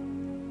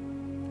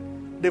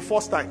 The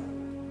first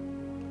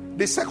time.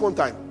 The second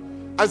time.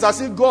 As I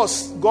see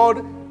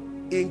God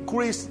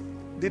increased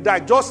the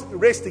die, just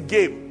raised the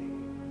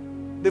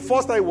game. The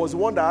first time was the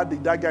one that had the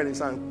dagger in his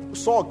hand.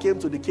 Saul came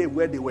to the cave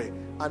where they were.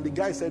 And the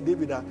guy said,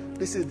 David,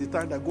 this is the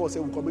time that God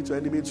said will commit your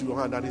enemy into your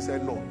hand. And he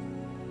said, no.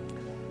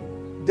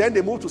 Then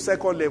they moved to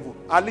second level.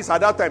 At least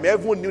at that time,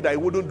 everyone knew that he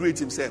wouldn't do it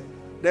himself.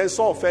 Then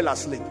Saul fell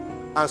asleep.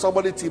 And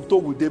somebody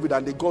tiptoed with David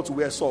and they got to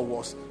where Saul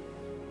was.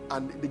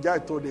 And the guy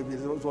told David,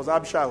 it was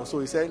Abishai. So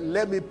he said,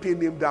 let me pin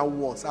him down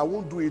once. I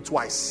won't do it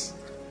twice.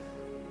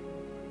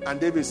 And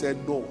David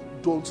said, no,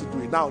 don't do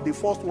it. Now, the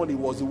first one, he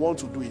was the one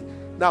to do it.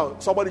 Now,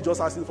 somebody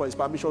just asked him for his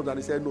permission and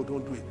he said, no,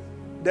 don't do it.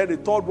 Then the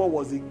third one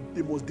was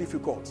the most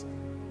difficult.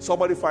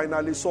 Somebody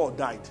finally, Saul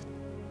died.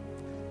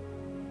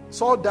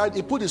 Saul died.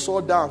 He put his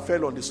sword down and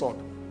fell on the sword.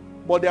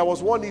 But there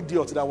was one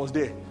idiot that was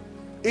there.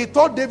 He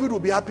thought David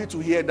would be happy to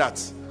hear that.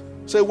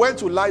 So he went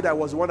to lie that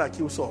was the one that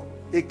killed Saul.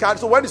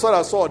 So when the son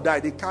of Saul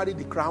died, he carried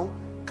the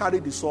crown,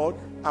 carried the sword,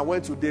 and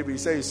went to David. He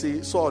said, you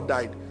see, Saul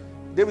died.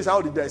 David said,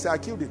 how did he die? He said, I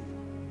killed him.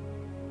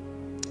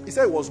 He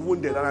said he was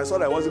wounded, and I saw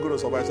that I wasn't going to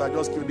survive, so I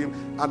just killed him,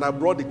 and I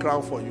brought the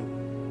crown for you.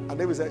 And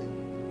David said,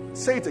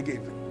 say it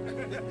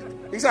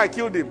again. He said, I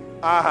killed him.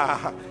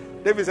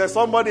 David said,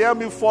 somebody help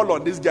me fall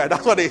on this guy.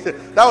 That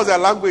was their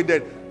language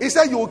then. He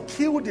said, you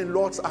kill the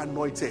Lord's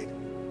anointed.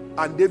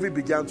 And David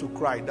began to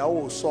cry. That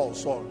was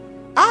Saul.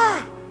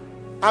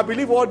 I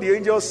believe all the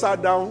angels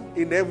sat down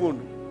in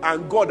heaven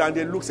and God, and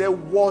they looked and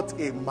said, what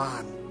a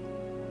man.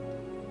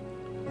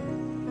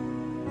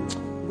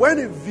 When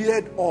he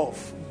veered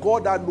off,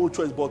 God had no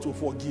choice but to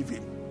forgive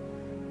him.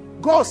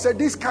 God said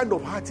this kind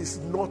of heart is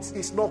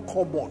not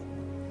common.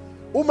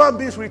 Human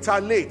beings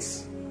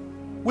retaliate.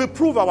 We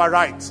prove our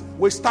rights.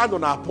 We stand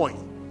on our point.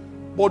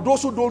 But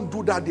those who don't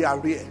do that, they are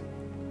rare.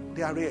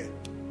 They are rare.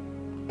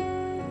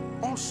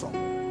 Awesome.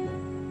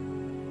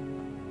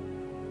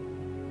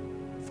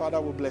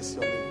 Father, we bless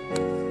your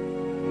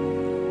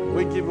name.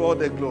 We give you all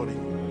the glory.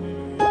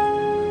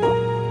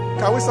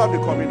 Can we start the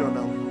communion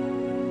now?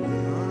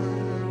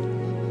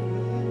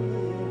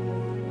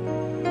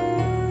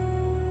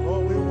 Oh,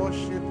 we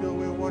worship you,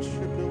 we worship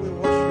you, we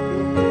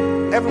worship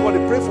you. Everybody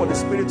pray for the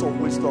spirit of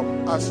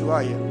wisdom as you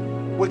are here.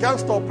 We can't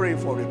stop praying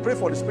for it. Pray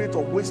for the spirit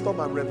of wisdom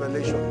and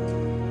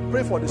revelation.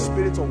 Pray for the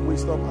spirit of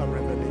wisdom and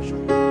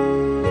revelation.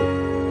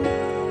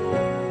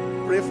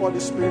 Pray for the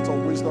spirit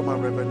of wisdom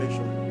and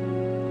revelation.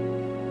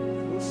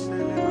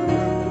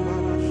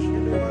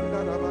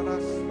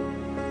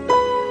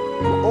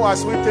 Oh,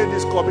 as we take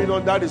this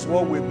communion, that is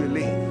what we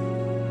believe.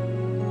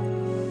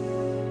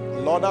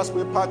 Lord, as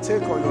we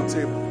partake on your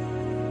table,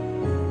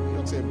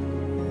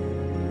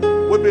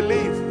 we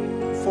believe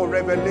for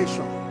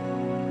revelation,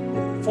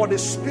 for the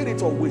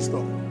spirit of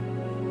wisdom.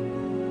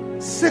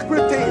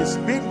 Secret things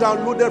being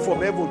downloaded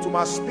from heaven to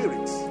my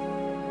spirit.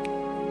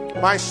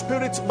 My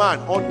spirit man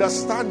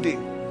understanding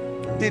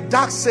the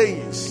dark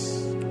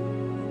sayings.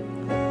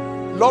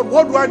 Lord,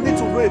 what do I need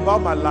to know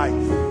about my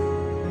life?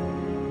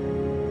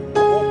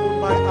 Open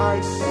my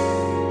eyes.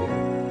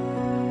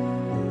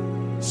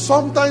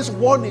 Sometimes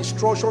one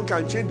instruction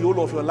can change the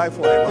whole of your life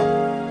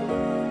forever.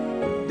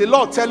 The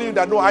Lord telling you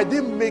that, no, I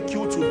didn't make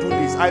you to do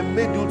this. I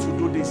made you to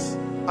do this.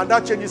 And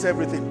that changes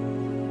everything.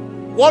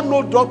 What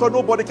no doctor,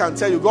 nobody can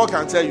tell you. God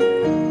can tell you.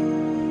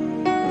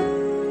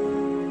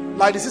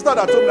 Like the sister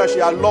that told me that she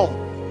had lump.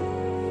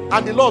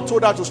 And the Lord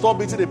told her to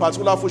stop eating the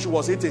particular food she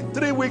was eating.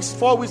 3 weeks,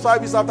 4 weeks,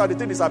 5 weeks after, the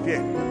thing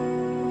disappeared.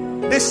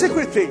 The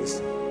secret things.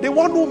 The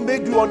one who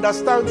made you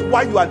understand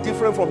why you are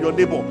different from your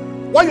neighbor.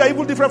 Why you are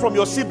even different from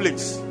your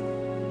siblings.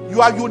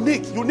 You are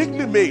unique,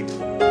 uniquely made.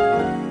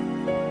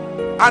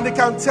 And it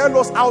can tell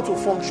us how to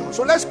function.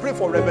 So let's pray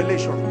for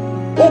revelation.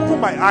 Open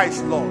my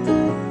eyes, Lord.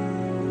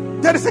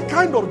 There is a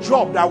kind of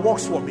job that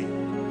works for me.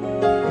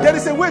 There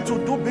is a way to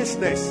do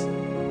business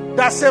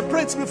that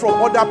separates me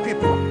from other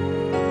people.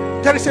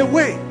 There is a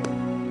way.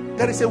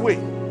 There is a way.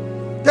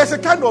 There's a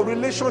kind of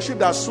relationship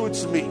that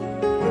suits me.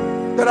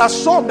 There are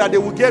some that they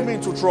will get me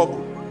into trouble.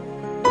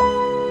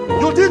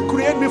 You didn't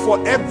create me for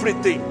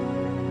everything,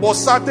 but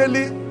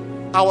certainly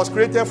I was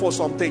created for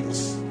some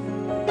things.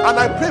 And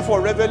I pray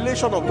for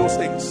revelation of those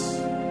things.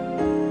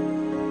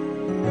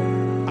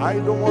 I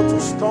don't want to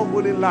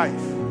stumble in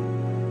life.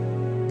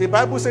 The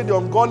Bible said the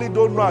ungodly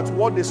don't know at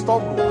what they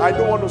stumble. I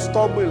don't want to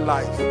stumble in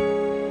life.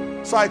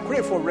 So I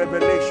pray for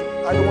revelation.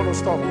 I don't want to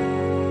stumble.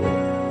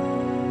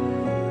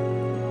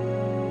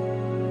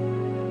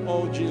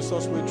 Oh,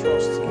 Jesus, we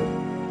trust you.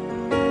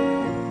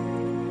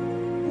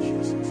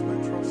 Jesus, we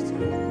trust you.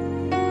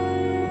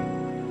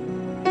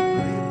 We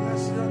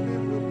bless your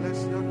name, we bless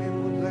your name,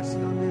 we bless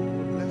your name,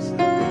 we bless your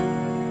name.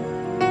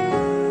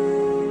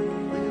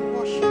 We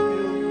worship you.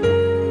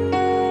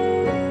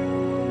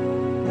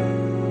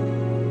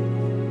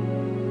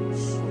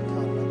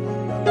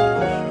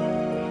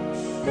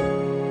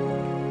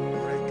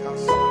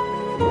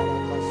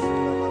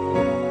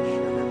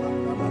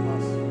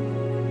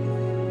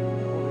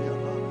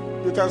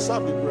 You can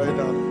serve the bread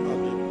and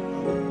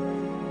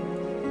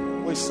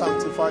we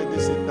sanctify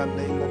this in the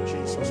name of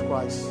Jesus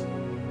Christ.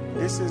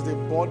 This is the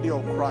body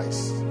of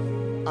Christ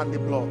and the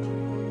blood.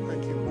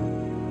 Thank you.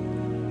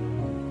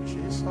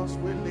 Jesus,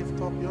 we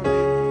lift up your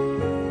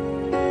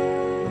name.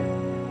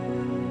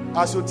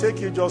 As you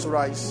take it, just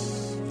rise.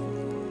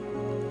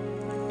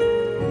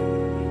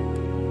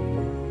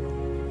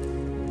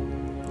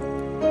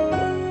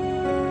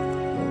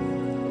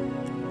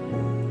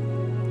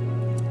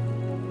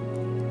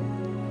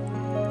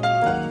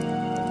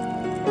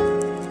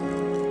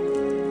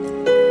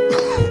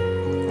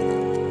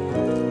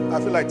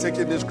 Like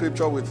taking this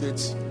scripture with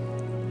it.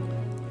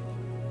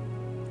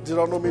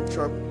 Deuteronomy,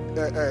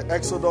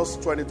 Exodus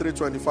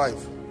 23:25.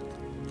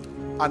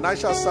 And I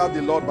shall serve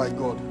the Lord my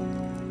God.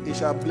 He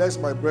shall bless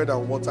my bread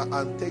and water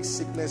and take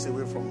sickness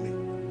away from me.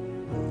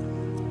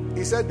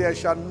 He said, there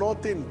shall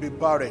nothing be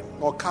barren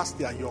or cast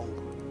their young.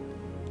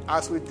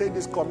 As we take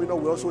this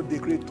communion, we also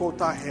decree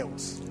total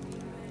health.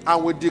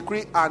 And we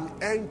decree an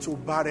end to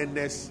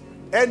barrenness.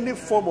 Any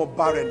form of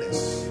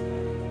barrenness.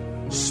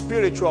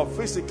 Spiritual,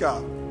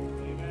 physical,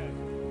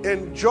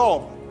 in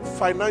job,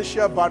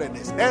 financial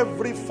barrenness,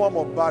 every form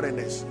of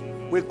barrenness,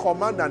 we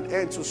command an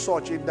end to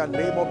such in the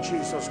name of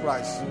Jesus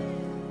Christ.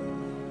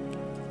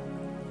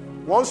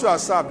 Once you are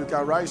served, you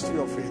can rise to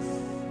your feet.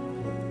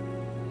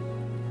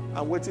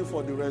 I'm waiting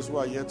for the rest who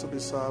are yet to be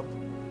served.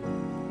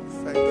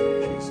 Thank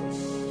you, Jesus.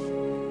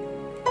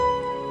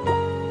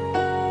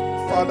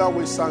 Father,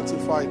 we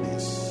sanctify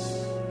this.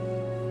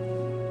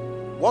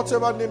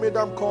 Whatever name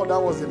Adam called, that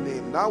was the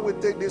name. Now we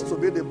take this to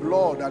be the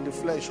blood and the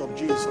flesh of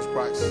Jesus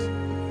Christ.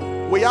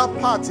 We are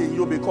part in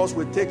you because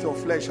we take your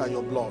flesh and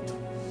your blood.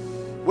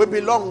 We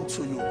belong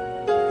to you.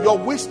 Your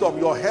wisdom,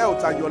 your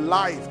health, and your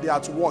life, they are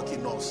to work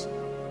in us.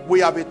 We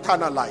have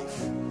eternal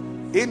life.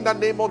 In the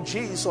name of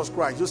Jesus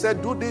Christ. You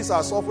said, do this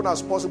as often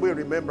as possible in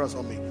remembrance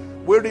of me.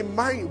 We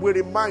remember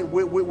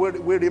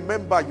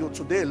you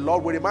today,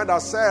 Lord. We remind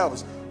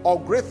ourselves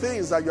of great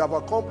things that you have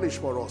accomplished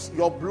for us.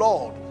 Your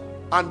blood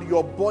and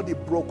your body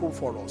broken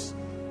for us.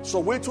 So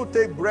we too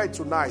take bread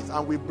tonight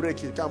and we break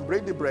it. You can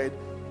break the bread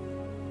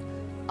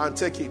and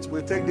take it.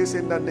 We take this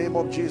in the name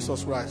of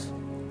Jesus Christ.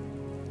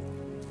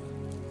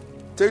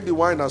 Take the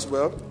wine as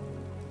well.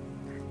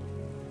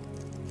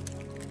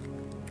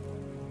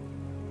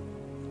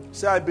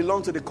 Say, I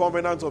belong to the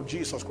covenant of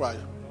Jesus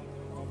Christ.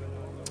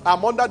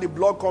 I'm under the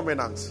blood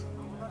covenant.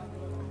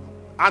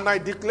 And I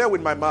declare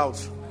with my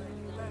mouth,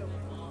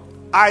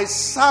 I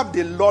serve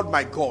the Lord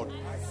my God.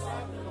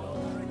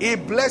 He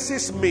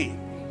blesses me,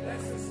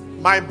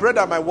 my bread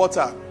and my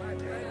water.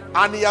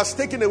 And he has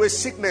taken away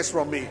sickness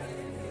from me.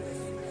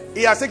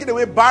 He has taken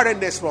away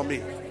barrenness from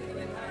me.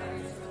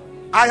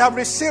 I have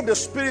received the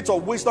spirit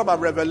of wisdom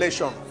and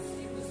revelation.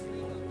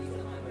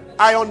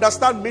 I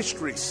understand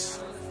mysteries.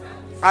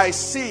 I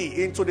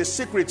see into the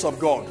secrets of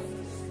God.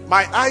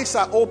 My eyes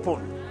are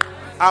open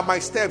and my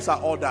steps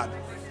are ordered.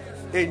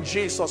 In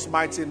Jesus'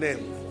 mighty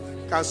name.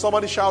 Can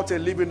somebody shout a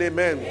living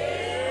amen?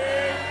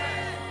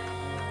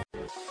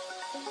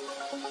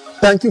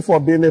 Thank you for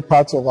being a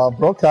part of our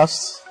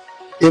broadcast.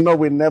 You know,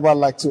 we never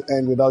like to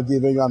end without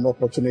giving you an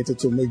opportunity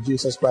to make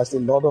Jesus Christ the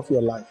Lord of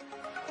your life.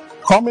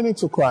 Coming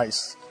into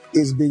Christ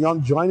is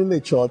beyond joining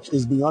a church,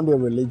 is beyond a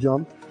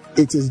religion.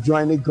 It is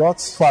joining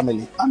God's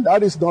family. And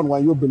that is done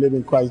when you believe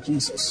in Christ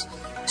Jesus.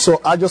 So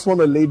I just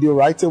want to lead you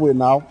right away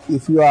now.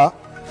 If you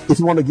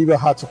want to give your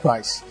heart to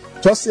Christ,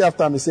 just say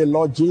after me, say,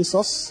 Lord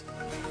Jesus,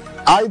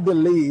 I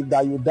believe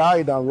that you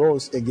died and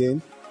rose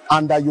again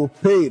and that you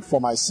paid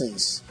for my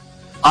sins.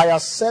 I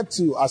accept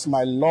you as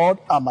my Lord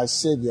and my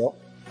Savior,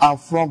 and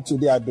from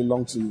today I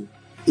belong to you.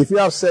 If you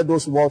have said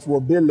those words,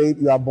 will be late,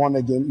 you are born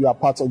again, you are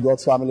part of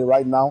God's family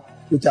right now.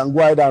 You can go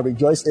ahead and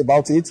rejoice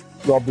about it.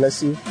 God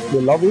bless you. We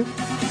love you.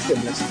 Stay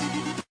blessed.